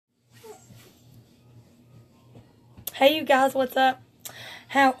Hey you guys, what's up?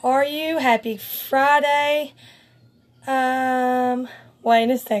 How are you? Happy Friday.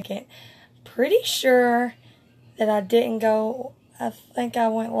 Wait a second. Pretty sure that I didn't go, I think I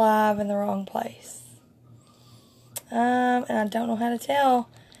went live in the wrong place. And I don't know how to tell.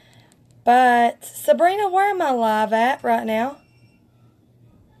 But, Sabrina, where am I live at right now?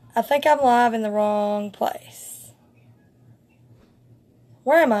 I think I'm live in the wrong place.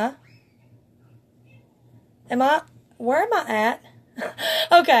 Where am I? Where am I at?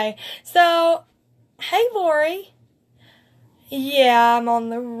 Okay, so, hey Lori. Yeah, I'm on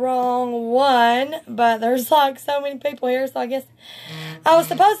the wrong one, but there's like so many people here, so I guess I was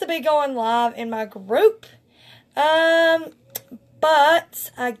supposed to be going live in my group. But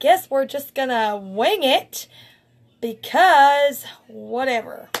I guess we're just gonna wing it because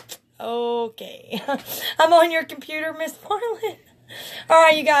whatever. Okay. I'm on your computer, Miss Marlin.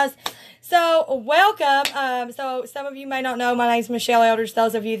 Alright, you guys. So, welcome. So, some of you may not know, my name's Michelle Eldridge.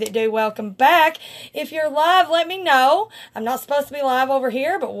 Those of you that do, welcome back. If you're live, let me know. I'm not supposed to be live over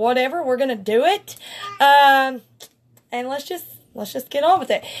here, but whatever, we're going to do it. And let's just get on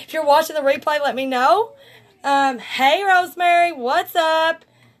with it. If you're watching the replay, let me know. Hey, Rosemary, what's up?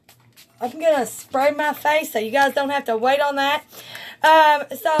 I'm going to spray my face so you guys don't have to wait on that.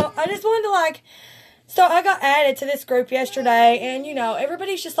 So, I just wanted to so I got added to this group yesterday, and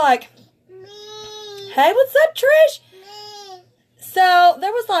everybody's just like, hey, what's up, Trish? So,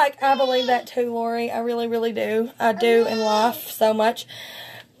 there was I believe that too, Lori. I really, really do. I do and laugh so much.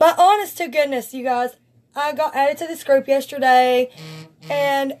 But honest to goodness, you guys, I got added to this group yesterday.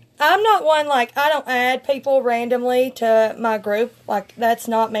 And I'm not one, I don't add people randomly to my group. That's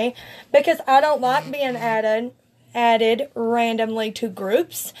not me. Because I don't like being added randomly to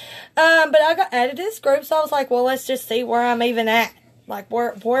groups. But I got added to this group, so I was like, well, let's just see where I'm even at.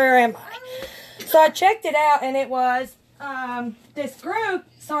 Where am I? So I checked it out, and it was this group.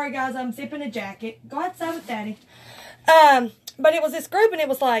 Sorry, guys, I'm zipping a jacket. Go outside with Daddy. But it was this group, and it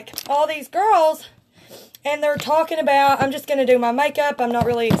was all these girls, and they're talking about, I'm just going to do my makeup. I'm not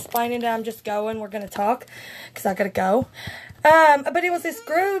really explaining it. I'm just going. We're going to talk because I got to go. But it was this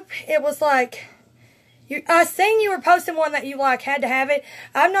group. It was I seen you were posting one that you had to have it.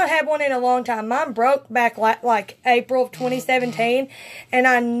 I've not had one in a long time. Mine broke back April of 2017, and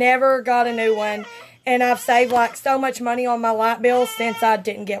I never got a new one. And I've saved so much money on my light bill since I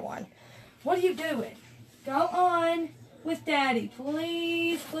didn't get one. What are you doing? Go on with Daddy,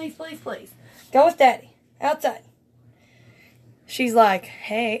 please, please, please, please. Go with Daddy outside. She's like,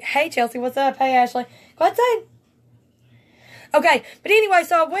 hey Chelsea, what's up? Hey Ashley, go outside. Okay, but anyway,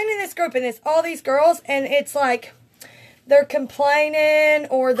 so I went in this group, and it's all these girls, and it's they're complaining,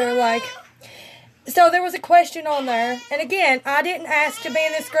 or they're so there was a question on there, and again, I didn't ask to be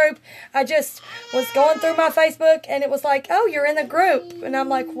in this group. I just was going through my Facebook, and it was oh, you're in the group, and I'm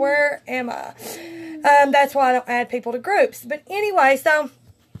where am I? That's why I don't add people to groups. But anyway, so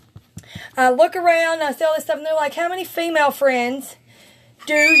I look around, I see all this stuff, and they're how many female friends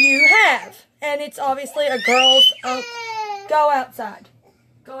do you have? And it's obviously a girl's... Go outside.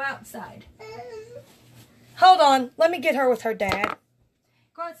 Go outside. Hold on. Let me get her with her dad.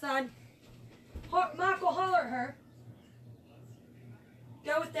 Go outside. Michael, holler at her.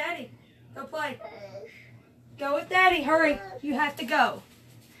 Go with Daddy. Go play. Go with Daddy. Hurry. You have to go.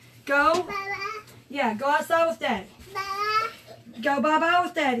 Go. Yeah, go outside with Daddy. Go bye-bye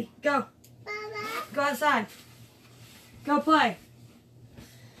with Daddy. Go. Go outside. Go play.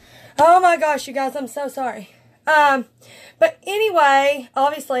 Oh my gosh, you guys, I'm so sorry. But anyway,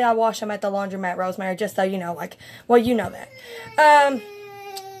 obviously I wash them at the laundromat, Rosemary, just so you know, well, you know that.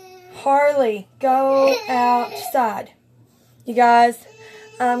 Harley, go outside. You guys,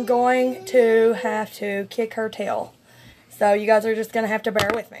 I'm going to have to kick her tail. So you guys are just going to have to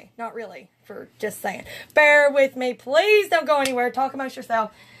bear with me. Not really, for just saying. Bear with me. Please don't go anywhere. Talk amongst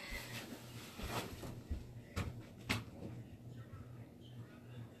yourself.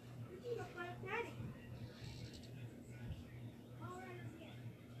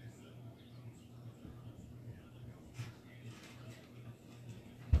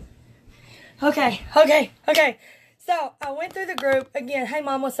 Okay. So, I went through the group. Again, hey,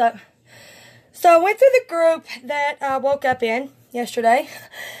 Mom, what's up? So, I went through the group that I woke up in yesterday.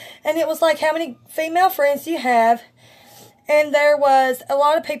 And it was how many female friends do you have? And there was, a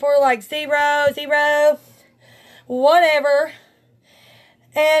lot of people were zero, whatever.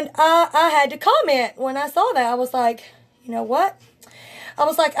 And I had to comment when I saw that. I was you know what? I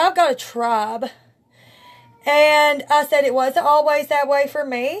was I've got a tribe. And I said it wasn't always that way for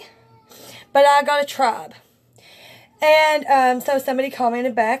me. But I got a tribe. And so somebody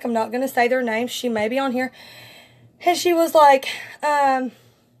commented back. I'm not going to say their name. She may be on here. And she was like, I've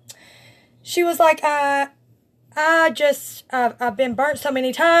been burnt so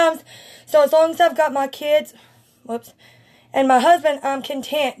many times. So as long as I've got my kids, and my husband, I'm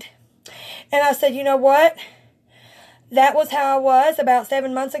content. And I said, you know what? That was how I was about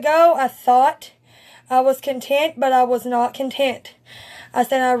 7 months ago. I thought I was content, but I was not content. I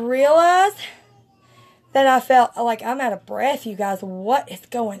said, I realized that I felt like I'm out of breath, you guys. What is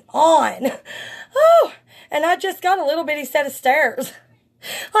going on? Oh, and I just got a little bitty set of stairs.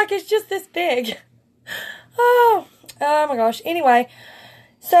 Like it's just this big. Oh my gosh. Anyway,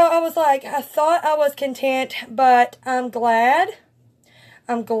 so I was like, I thought I was content, but I'm glad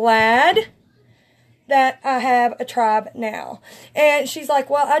that I have a tribe now. And she's like,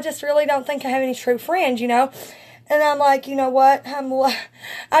 well, I just really don't think I have any true friends, you know. And I'm like, you know what?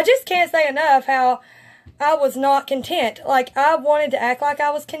 I just can't say enough how I was not content. Like, I wanted to act like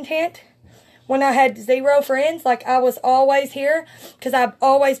I was content when I had 0 friends. Like, I was always here because I've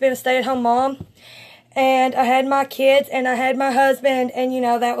always been a stay-at-home mom. And I had my kids and I had my husband. And, you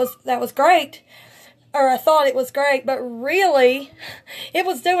know, that was great. Or I thought it was great, but really, it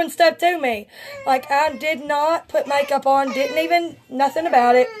was doing stuff to me. Like, I did not put makeup on, nothing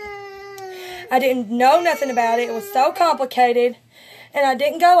about it. I didn't know nothing about it. It was so complicated. And I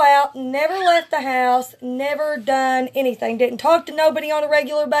didn't go out, never left the house, never done anything. Didn't talk to nobody on a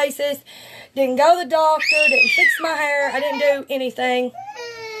regular basis. Didn't go to the doctor, didn't fix my hair. I didn't do anything.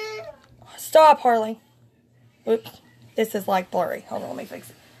 Stop, Harley. Oops. This is like blurry. Hold on, let me fix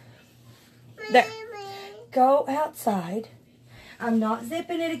it. There. Go outside. I'm not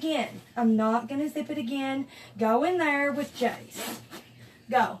zipping it again. I'm not going to zip it again. Go in there with Jace.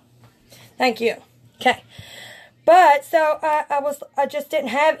 Go. Thank you. Okay. But, so, I just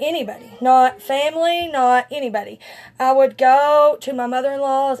didn't have anybody. Not family, not anybody. I would go to my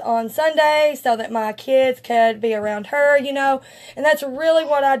mother-in-law's on Sunday so that my kids could be around her, you know. And that's really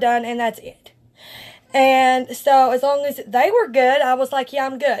what I done, and that's it. And so, as long as they were good, I was like, yeah,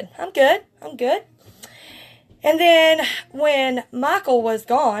 I'm good. I'm good. I'm good. And then when Michael was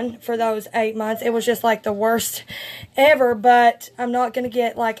gone for those 8 months, it was just like the worst ever. But I'm not going to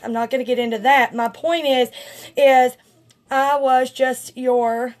get into that. My point is I was just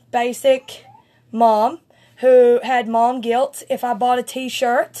your basic mom who had mom guilt if I bought a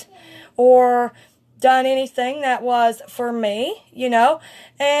t-shirt or done anything that was for me, you know.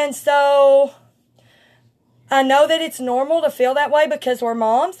 And so I know that it's normal to feel that way because we're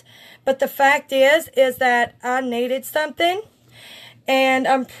moms. But the fact is that I needed something, and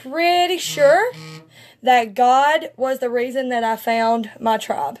I'm pretty sure that God was the reason that I found my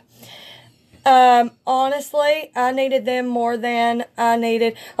tribe. Honestly, I needed them more than I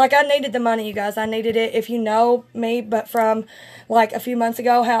needed the money, you guys. I needed it. If you know me, but from like a few months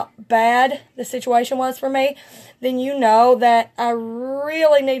ago, how bad the situation was for me, then you know that I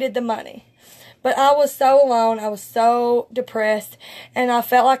really needed the money. But I was so alone. I was so depressed. And I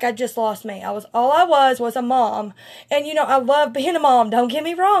felt like I just lost me. All I was a mom. And, you know, I love being a mom. Don't get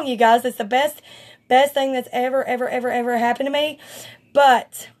me wrong, you guys. It's the best thing that's ever happened to me.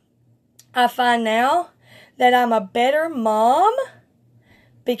 But I find now that I'm a better mom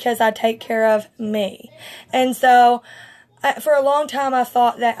because I take care of me. And so, for a long time, I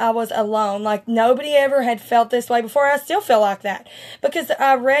thought that I was alone. Like, nobody ever had felt this way before. I still feel like that. Because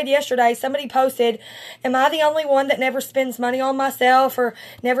I read yesterday, somebody posted, am I the only one that never spends money on myself or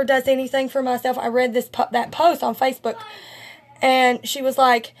never does anything for myself? I read that post on Facebook. And she was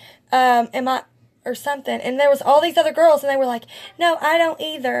like, am I... or something, and there was all these other girls, and they were like, no, I don't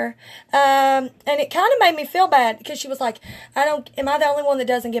either, and it kind of made me feel bad, because she was like, am I the only one that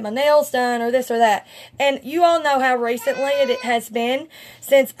doesn't get my nails done, or this or that, and you all know how recently it has been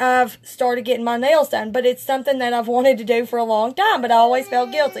since I've started getting my nails done, but it's something that I've wanted to do for a long time, but I always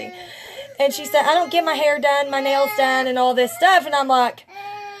felt guilty, and she said, I don't get my hair done, my nails done, and all this stuff, and I'm like,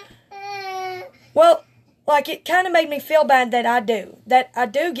 well, like, it kind of made me feel bad that I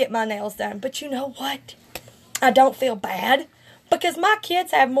do get my nails done. But you know what? I don't feel bad. Because my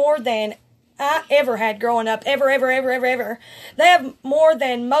kids have more than I ever had growing up. Ever. They have more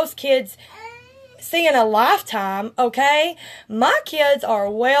than most kids see in a lifetime, okay? My kids are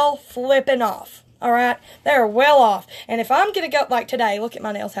well flipping off. All right? They're well off. And if I'm going to go, like today, look at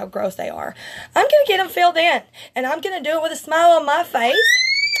my nails, how gross they are. I'm going to get them filled in. And I'm going to do it with a smile on my face.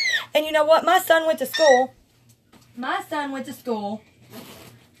 And you know what? My son went to school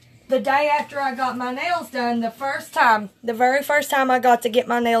the day after I got my nails done, the very first time I got to get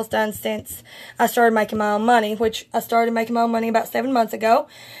my nails done since I started making my own money, which I started making my own money about 7 months ago.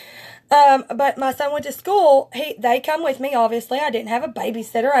 But my son went to school. They come with me, obviously. I didn't have a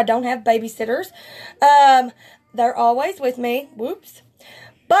babysitter. I don't have babysitters. they're always with me. Whoops.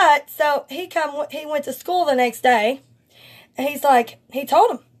 But, so, he went to school the next day, and he's like, he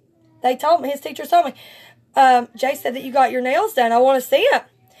told him. They told me, his teachers told me, Jay said that you got your nails done. I want to see them.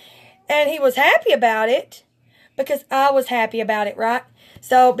 And he was happy about it, because I was happy about it, right?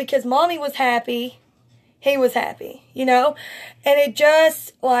 So, because Mommy was happy, he was happy, you know? And it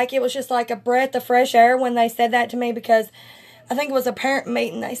was just like a breath of fresh air when they said that to me, because I think it was a parent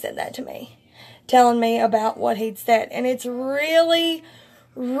meeting they said that to me, telling me about what he'd said. And it's really,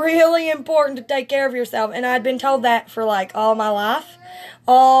 really important to take care of yourself. And I'd been told that for like all my life.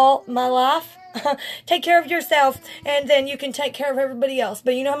 Take care of yourself, and then you can take care of everybody else.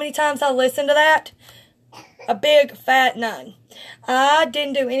 But you know how many times I listened to that? A big fat none. I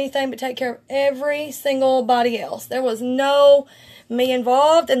didn't do anything but take care of every single body else. There was no me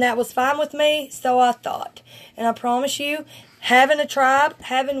involved, and that was fine with me, so I thought. And I promise you, having a tribe,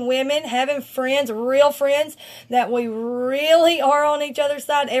 having women, having friends, real friends, that we really are on each other's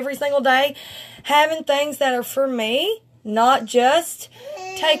side every single day, having things that are for me, not just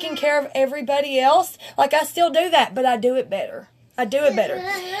taking care of everybody else. Like, I still do that, but I do it better.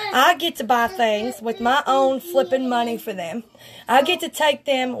 I get to buy things with my own flipping money for them. I get to take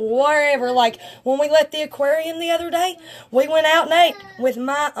them wherever. Like, when we left the aquarium the other day, we went out and ate with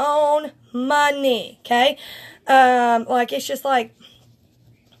my own money, okay? It's just like,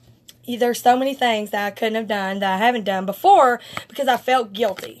 there's so many things that I couldn't have done that I haven't done before because I felt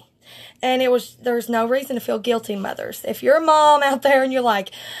guilty. And there's no reason to feel guilty, mothers. If you're a mom out there and you're like,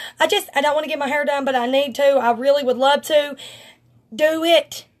 I don't want to get my hair done, but I need to, I really would love to, do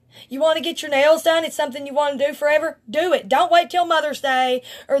it. You want to get your nails done? It's something you want to do forever? Do it. Don't wait till Mother's Day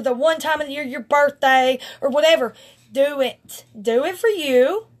or the one time of the year, your birthday or whatever. Do it. Do it for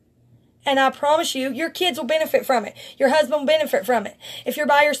you. And I promise you, your kids will benefit from it. Your husband will benefit from it. If you're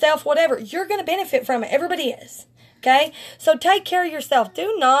by yourself, whatever, you're going to benefit from it. Everybody is. Okay? So take care of yourself.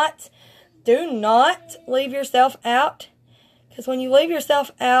 Do not leave yourself out. Because when you leave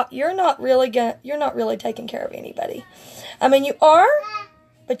yourself out, you're not really taking care of anybody. I mean, you are,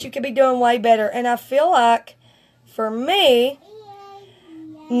 but you could be doing way better. And I feel like, for me,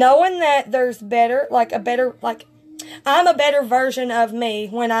 knowing that there's I'm a better version of me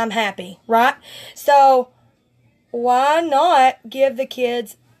when I'm happy, right? So, why not give the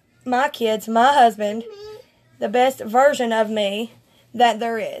kids, my husband, the best version of me that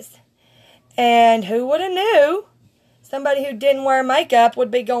there is? And who would have knew somebody who didn't wear makeup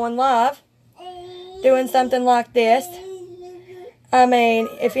would be going live doing something like this? I mean,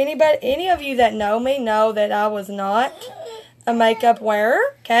 if any of you that know me know that I was not a makeup wearer,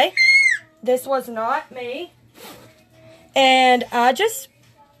 okay? This was not me. And I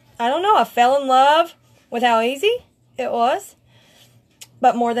don't know, I fell in love with how easy it was.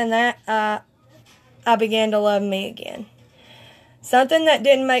 But more than that, I began to love me again. Something that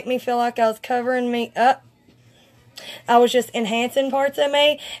didn't make me feel like I was covering me up. I was just enhancing parts of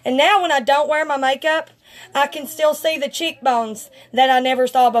me. And now when I don't wear my makeup, I can still see the cheekbones that I never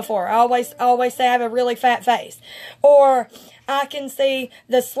saw before. I always say I have a really fat face. Or I can see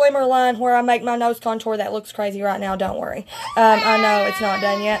the slimmer line where I make my nose contour. That looks crazy right now, don't worry. I know it's not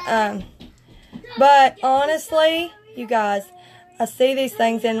done yet. But honestly, you guys, I see these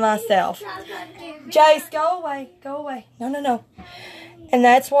things in myself. Jace, go away. No. And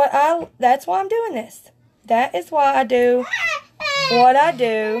that's why I'm doing this. That is why I do what I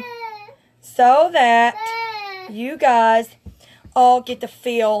do, so that you guys all get to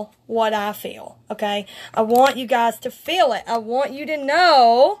feel what I feel, okay? I want you guys to feel it. I want you to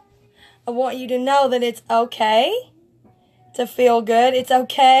know that it's okay to feel good. It's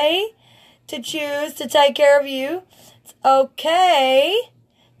okay to choose to take care of you. It's okay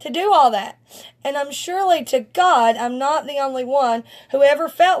to do all that. And I'm surely to God, I'm not the only one who ever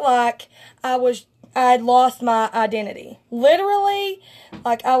felt like I'd lost my identity. Literally,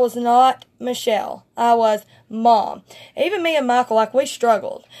 like I was not Michelle. I was Mom. Even me and Michael, like we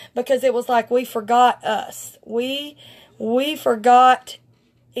struggled because it was like we forgot us. We forgot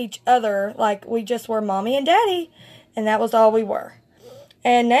each other. Like we just were Mommy and Daddy, and that was all we were.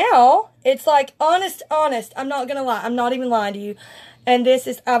 And now it's like honest. I'm not gonna lie. I'm not even lying to you. And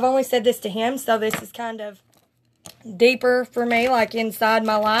I've only said this to him, so this is kind of deeper for me, like inside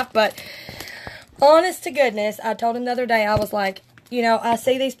my life, but honest to goodness, I told him the other day, I was like, I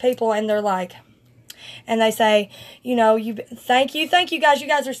see these people and they're like, and they say, thank you guys. You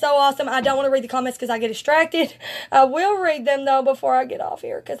guys are so awesome. I don't want to read the comments because I get distracted. I will read them though before I get off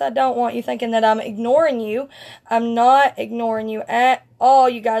here because I don't want you thinking that I'm ignoring you. I'm not ignoring you at all,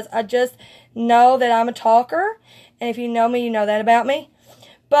 you guys. I just know that I'm a talker. And if you know me, you know that about me.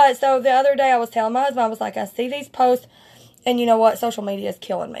 But so the other day I was telling my husband, I was like, I see these posts, and you know what? Social media is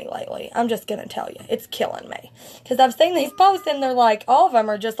killing me lately. I'm just going to tell you. It's killing me. Because I've seen these posts, and they're like, all of them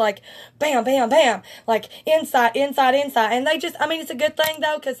are just like, bam, bam, bam. Like, insight, insight, insight. And they just, I mean, it's a good thing,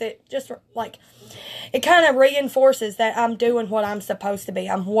 though, because it just, like, it kind of reinforces that I'm doing what I'm supposed to be.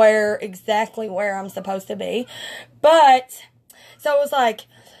 I'm exactly where I'm supposed to be. But, so it was like,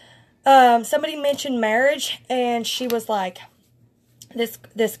 somebody mentioned marriage, and she was like,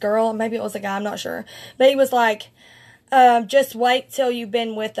 this girl, maybe it was a guy, I'm not sure. But he was like, just wait till you've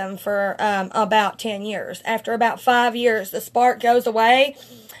been with them for about 10 years. After about 5 years, the spark goes away,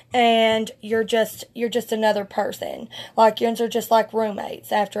 and you're just another person. Like, you're just like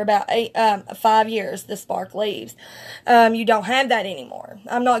roommates. After about 5 years, the spark leaves. You don't have that anymore.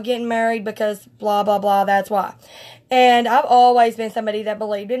 I'm not getting married because blah, blah, blah, that's why. And I've always been somebody that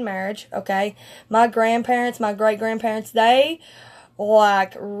believed in marriage, okay? My grandparents, my great-grandparents, they're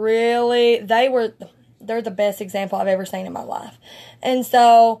the best example I've ever seen in my life. And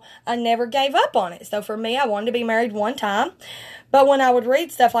so I never gave up on it. So for me, I wanted to be married one time. But when I would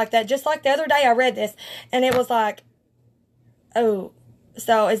read stuff like that, just like the other day I read this, and it was like, oh,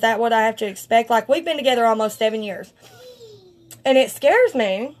 so is that what I have to expect? Like, we've been together almost 7 years. And it scares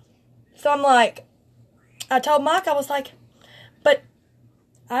me. So I'm like, I told Mike, I was like, but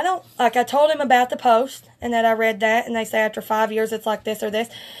I don't, like, I told him about the post and that I read that, and they say after 5 years it's like this or this.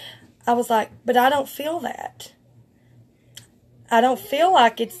 I was like, but I don't feel that. I don't feel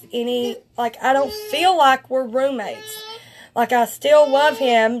like it's I don't feel like we're roommates. Like, I still love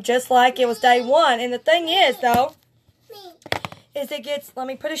him just like it was day one. And the thing is, though, is let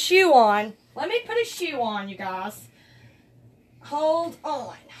me put a shoe on. Let me put a shoe on, you guys. Hold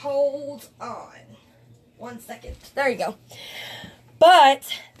on. 1 second. There you go.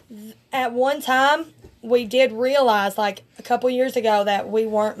 But at one time, we did realize, like, a couple years ago, that we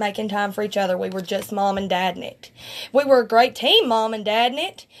weren't making time for each other. We were just mom and dad in it. We were a great team, mom and dad in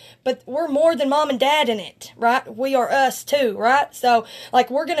it, but we're more than mom and dad in it, right? We are us too, right? So, like,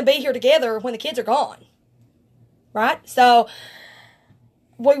 we're going to be here together when the kids are gone, right? So,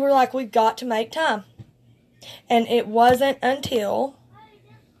 we were like, we've got to make time. And it wasn't until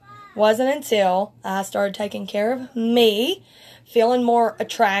I started taking care of me, feeling more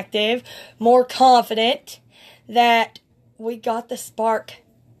attractive, more confident, that we got the spark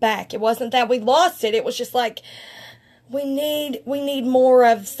back. It wasn't that we lost it. It was just like, we need more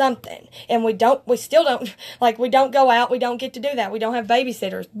of something. And we still don't, like, we don't go out. We don't get to do that. We don't have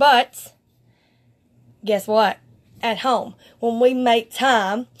babysitters. But guess what? At home, when we make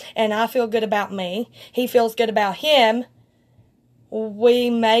time, and I feel good about me, he feels good about him, we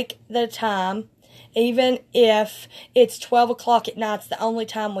make the time. Even if it's 12 o'clock at night, it's the only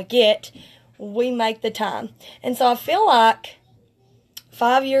time we get, we make the time. And so I feel like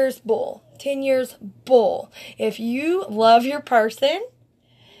 5 years, bull. 10 years, bull. If you love your person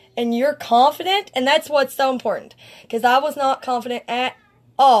and you're confident, and that's what's so important, because I was not confident at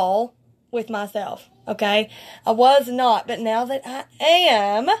all with myself, okay? I was not, but now that I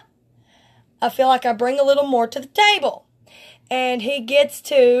am, I feel like I bring a little more to the table. And he gets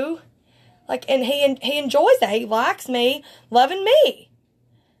to, like, and he enjoys that. He likes me loving me.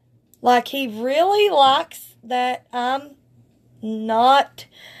 Like, he really likes that I'm not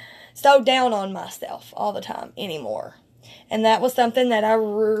so down on myself all the time anymore. And that was something that I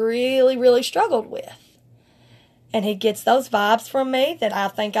really, really struggled with. And he gets those vibes from me that I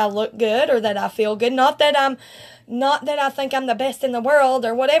think I look good or that I feel good. Not that I think I'm the best in the world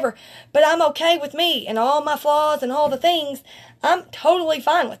or whatever, but I'm okay with me and all my flaws and all the things. I'm totally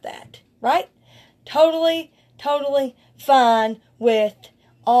fine with that, right? Totally, totally fine with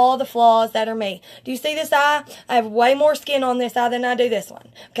all the flaws that are me. Do you see this eye? I have way more skin on this eye than I do this one,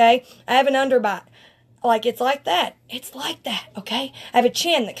 okay? I have an underbite. Like, it's like that. It's like that, okay? I have a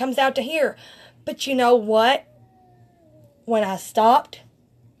chin that comes out to here. But you know what? When I stopped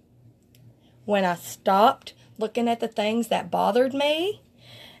looking at the things that bothered me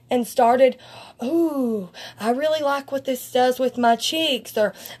and started, ooh, I really like what this does with my cheeks,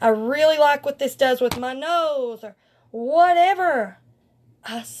 or I really like what this does with my nose, or whatever,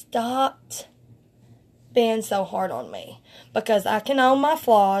 I stopped being so hard on me, because I can own my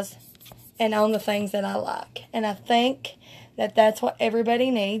flaws and own the things that I like. And I think that that's what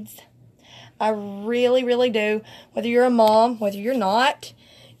everybody needs. I really, really do. Whether you're a mom, whether you're not,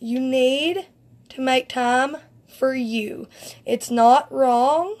 you need to make time for you. It's not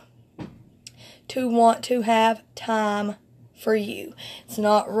wrong to want to have time for you. It's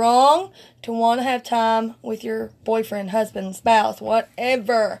not wrong to want to have time with your boyfriend, husband, spouse,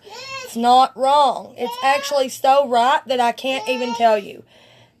 whatever. It's not wrong. It's actually so right that I can't even tell you.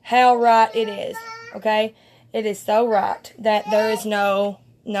 how right it is, okay? It is so right that there is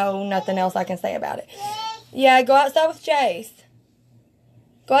nothing else I can say about it. Yeah, go outside with Jace.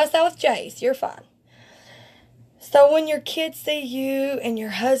 Go outside with Jace. You're fine. So when your kids see you and your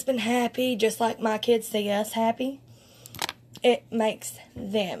husband happy, just like my kids see us happy, it makes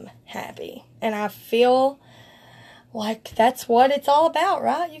them happy. And I feel like that's what it's all about,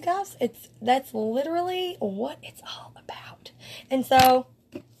 right, you guys? That's literally what it's all about. And so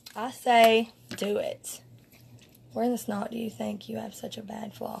I say, do it. Where in the snot do you think you have such a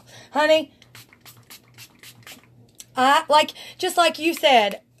bad flaw? Honey, just like you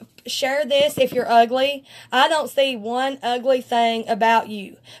said, share this if you're ugly. I don't see one ugly thing about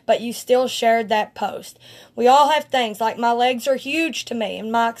you, but you still shared that post. We all have things, like my legs are huge to me,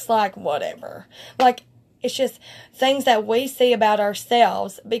 and Mike's like, whatever. Like, it's just things that we see about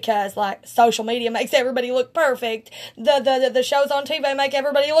ourselves because, like, social media makes everybody look perfect. The shows on TV make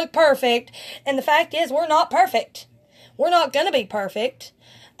everybody look perfect. And the fact is, we're not perfect. We're not going to be perfect.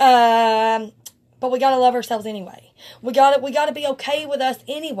 But we got to love ourselves anyway. We got to be okay with us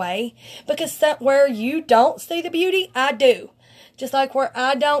anyway. Because where you don't see the beauty, I do. Just like where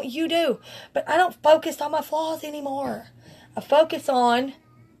I don't, you do. But I don't focus on my flaws anymore. I focus on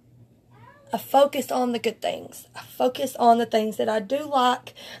the good things. I focus on the things that I do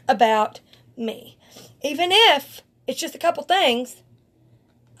like about me. Even if it's just a couple things,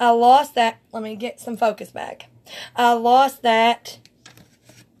 I lost that. Let me get some focus back. I lost that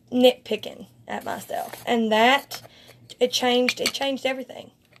nitpicking at myself. And that, it changed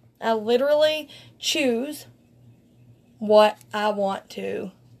everything. I literally choose what I want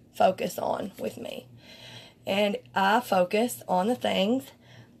to focus on with me. And I focus on the things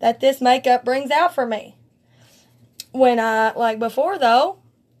that this makeup brings out for me. When like before though,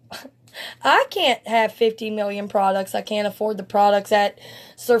 I can't have 50 million products. I can't afford the products at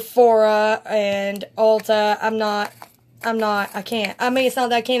Sephora and Ulta. I can't. I mean, it's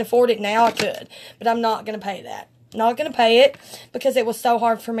not that I can't afford it now. I could, but I'm not going to pay that. Not going to pay it because it was so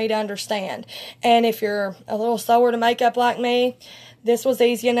hard for me to understand. And if you're a little slower to makeup like me, this was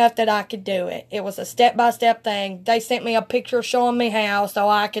easy enough that I could do it. It was a step-by-step thing. They sent me a picture showing me how so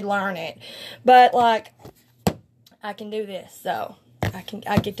I could learn it. But, like, I can do this. So,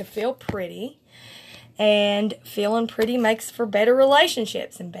 I get to feel pretty. And feeling pretty makes for better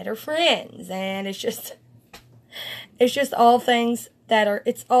relationships and better friends. And it's just all things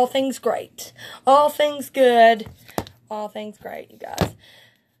it's all things great. All things good. All things great, you guys.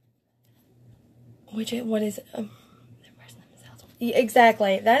 What is it?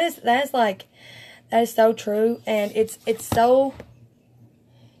 Exactly. That is so true, and it's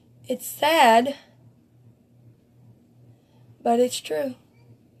sad, but it's true.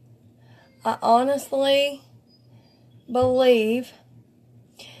 I honestly believe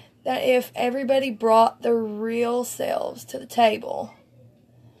that if everybody brought their real selves to the table,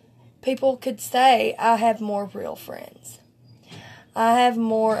 people could say, I have more real friends. I have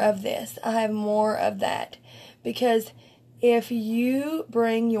more of this. I have more of that. Because if you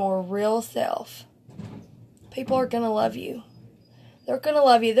bring your real self, people are going to love you. They're going to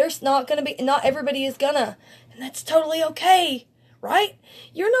love you. Not everybody is going to. And that's totally okay, right?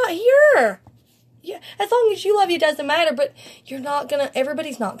 You're not here. Yeah, as long as you love you, doesn't matter, but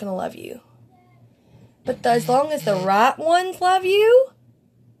everybody's not going to love you. But as long as the right ones love you,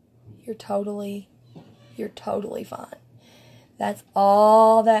 you're totally fine. That's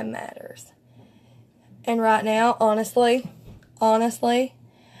all that matters. And right now, honestly,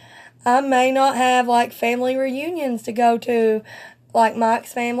 I may not have, like, family reunions to go to, like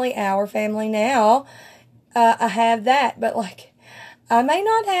Mike's family, our family now. I have that, but, like, I may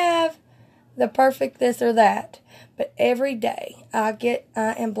not have the perfect this or that, but every day I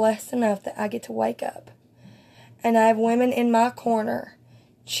am blessed enough that I get to wake up, and I have women in my corner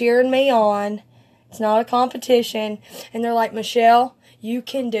cheering me on. It's not a competition, and they're like, Michelle, you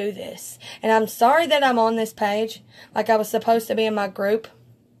can do this. And I'm sorry that I'm on this page, like I was supposed to be in my group.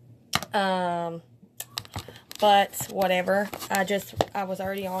 But whatever. I was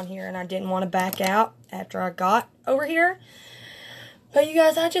already on here and I didn't want to back out after I got over here. But you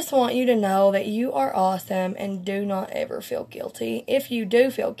guys, I just want you to know that you are awesome and do not ever feel guilty. If you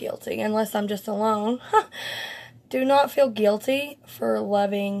do feel guilty, unless I'm just alone, do not feel guilty for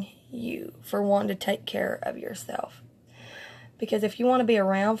loving you, for wanting to take care of yourself. Because if you want to be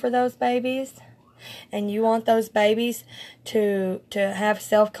around for those babies, and you want those babies to have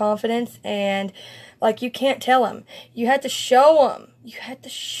self-confidence, and, like, you can't tell them. You have to show them. You have to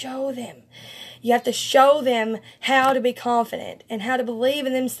show them. You have to show them how to be confident and how to believe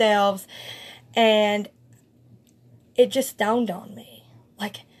in themselves. And it just dawned on me.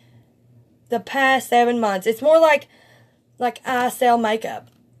 Like, the past 7 months. It's more like I sell makeup.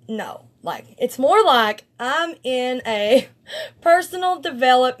 No. Like, it's more like I'm in a personal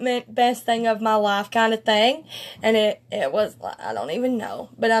development, best thing of my life kind of thing. And it was, I don't even know.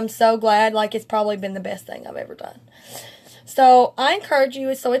 But I'm so glad, like, it's probably been the best thing I've ever done. So, I encourage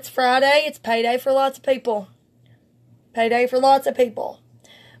you. So, it's Friday. It's payday for lots of people. Payday for lots of people.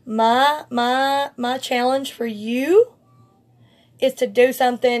 My challenge for you is to do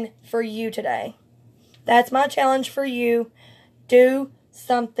something for you today. That's my challenge for you. Do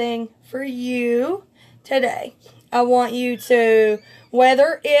something for you today. I want you to,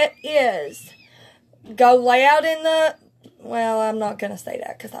 whether it is go lay out in the, well, I'm not going to say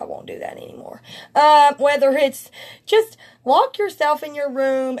that because I won't do that anymore. Whether it's just lock yourself in your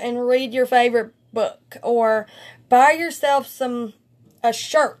room and read your favorite book, or buy yourself a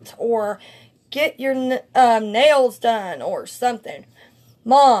shirt, or get your nails done or something.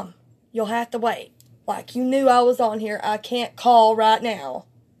 Mom, you'll have to wait. Like, you knew I was on here. I can't call right now.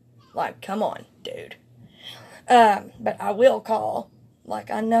 Like, come on, dude. But I will call. Like,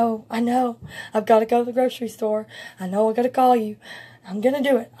 I know. I've got to go to the grocery store. I know I got to call you. I'm going to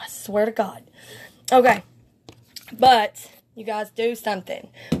do it. I swear to God. Okay. But you guys do something.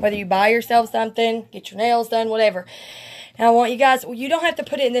 Whether you buy yourself something, get your nails done, whatever. And I want you guys, you don't have to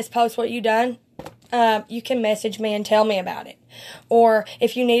put it in this post what you done. You can message me and tell me about it. Or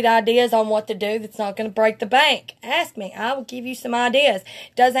if you need ideas on what to do that's not going to break the bank, ask me. I will give you some ideas.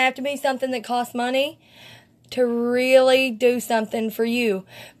 It doesn't have to be something that costs money to really do something for you.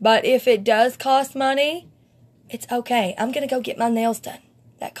 But if it does cost money, it's okay. I'm going to go get my nails done.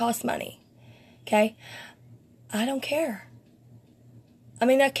 That costs money. Okay? I don't care. I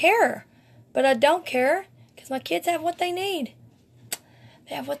mean, I care. But I don't care because my kids have what they need.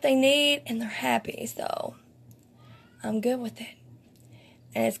 They have what they need and they're happy. So I'm good with it.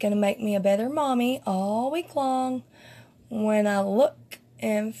 And it's going to make me a better mommy all week long when I look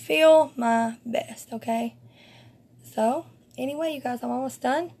and feel my best, okay? So, anyway, you guys, I'm almost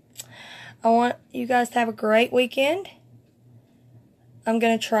done. I want you guys to have a great weekend. I'm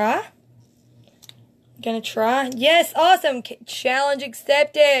going to try. Yes, awesome. Challenge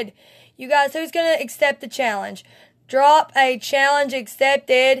accepted. You guys, who's going to accept the challenge? Drop a challenge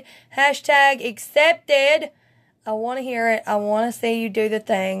accepted. Hashtag accepted. I want to hear it. I want to see you do the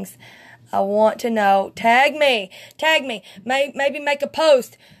things. I want to know. Tag me. Maybe make a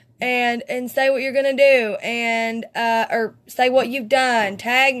post and say what you're going to do, and or say what you've done.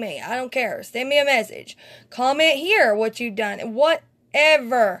 Tag me. I don't care. Send me a message. Comment here what you've done.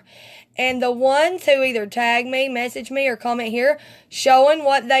 Whatever. And the ones who either tag me, message me, or comment here showing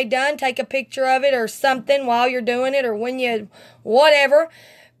what they done, take a picture of it or something while you're doing it or when you, whatever.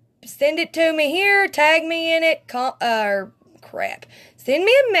 Send it to me here, tag me in it, send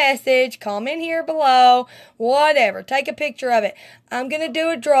me a message, comment here below, whatever. Take a picture of it. I'm going to do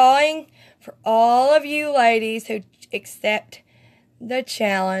a drawing for all of you ladies who accept the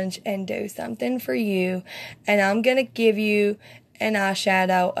challenge and do something for you. And I'm going to give you an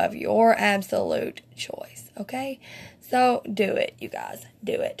eyeshadow of your absolute choice, okay? So do it, you guys.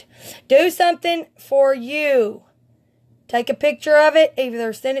 Do it. Do something for you. Take a picture of it.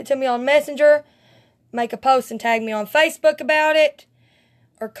 Either send it to me on Messenger, make a post and tag me on Facebook about it,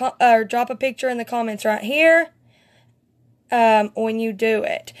 or drop a picture in the comments right here when you do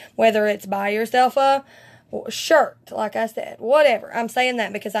it. Whether it's buy yourself a shirt, like I said, whatever. I'm saying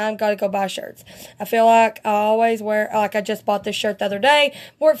that because I've got to go buy shirts. I feel like I always wear, like I just bought this shirt the other day,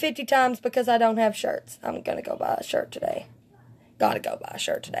 wore it 50 times because I don't have shirts. I'm going to go buy a shirt today. Got to go buy a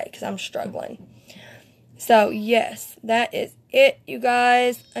shirt today because I'm struggling. So, yes, that is it, you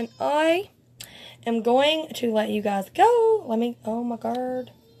guys. And I am going to let you guys go. Oh my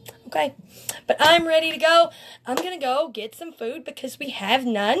God. Okay. But I'm ready to go. I'm going to go get some food because we have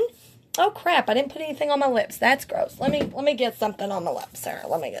none. Oh, crap. I didn't put anything on my lips. That's gross. Let me get something on my lips, Sarah.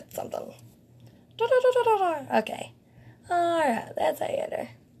 Let me get something. Okay. All right. That's it.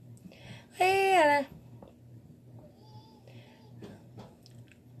 Hey,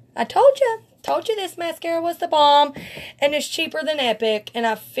 I told you this mascara was the bomb, and it's cheaper than Epic, and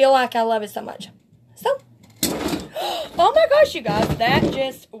I feel like I love it so much. So, oh my gosh, you guys, that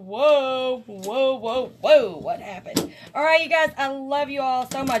just, whoa, what happened? All right, you guys, I love you all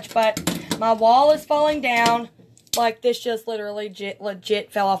so much, but my wall is falling down. Like, this just literally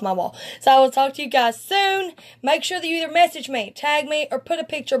legit fell off my wall. So, I will talk to you guys soon. Make sure that you either message me, tag me, or put a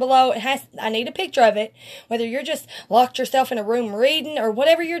picture below. I need a picture of it. Whether you're just locked yourself in a room reading or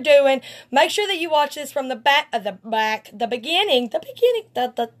whatever you're doing, make sure that you watch this from the beginning,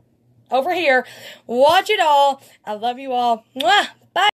 over here. Watch it all. I love you all. Mwah!